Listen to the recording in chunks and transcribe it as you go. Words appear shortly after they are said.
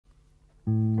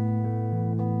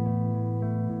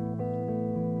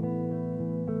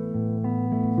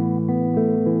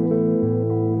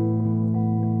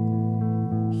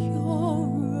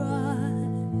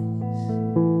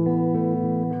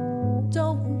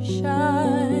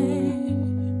shine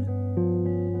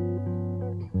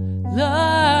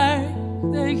like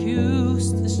they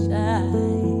used to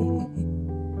shine,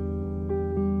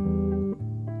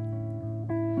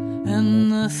 and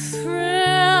the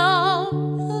thrill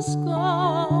is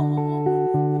gone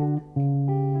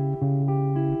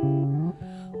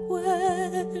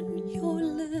when your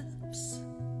lips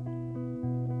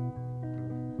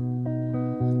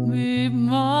meet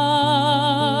mine.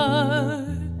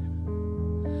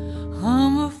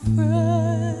 I'm afraid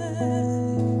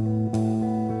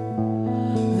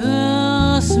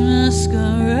this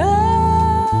masquerade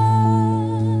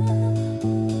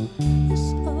is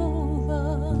over.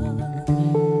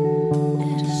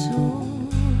 It is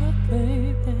over,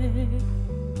 baby,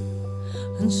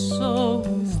 and so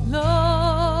is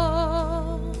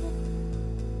love,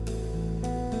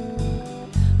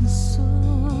 and so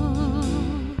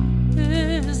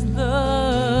is love.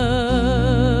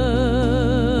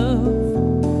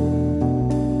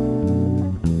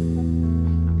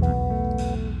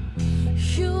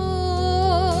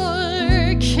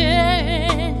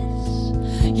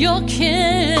 Your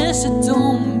kiss, it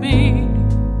don't mean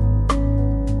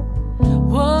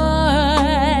what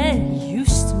it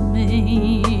used to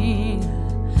mean.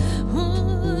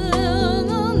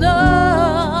 No,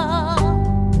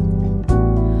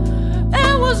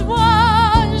 it was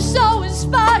once so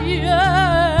inspired,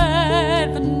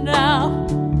 but now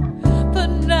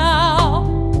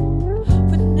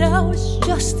it's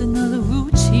just another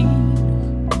routine.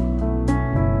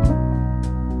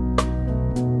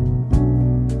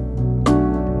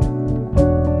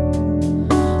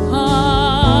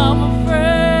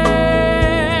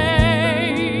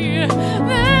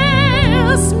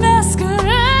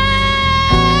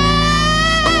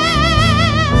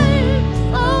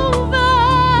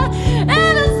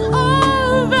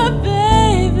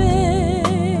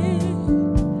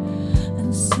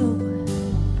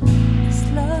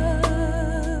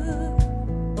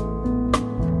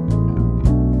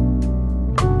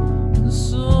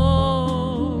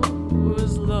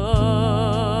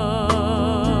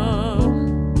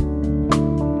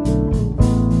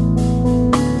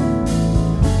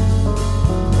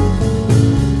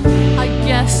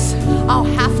 I'll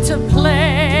have to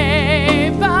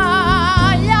play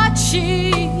mariachi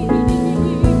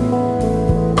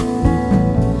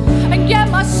and get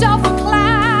myself a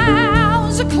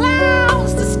clown's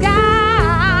disguise.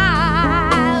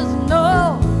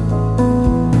 No,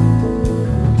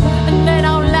 and then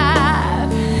I'll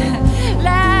laugh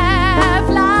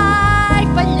like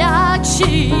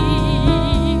mariachi.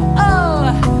 Oh,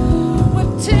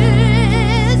 with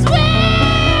tears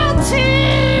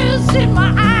in my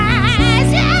eyes.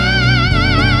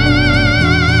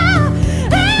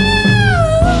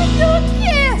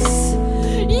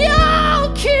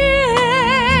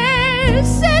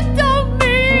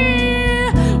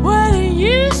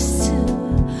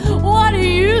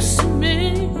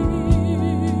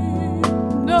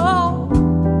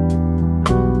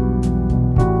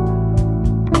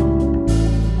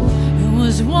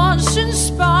 Once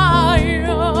inspired,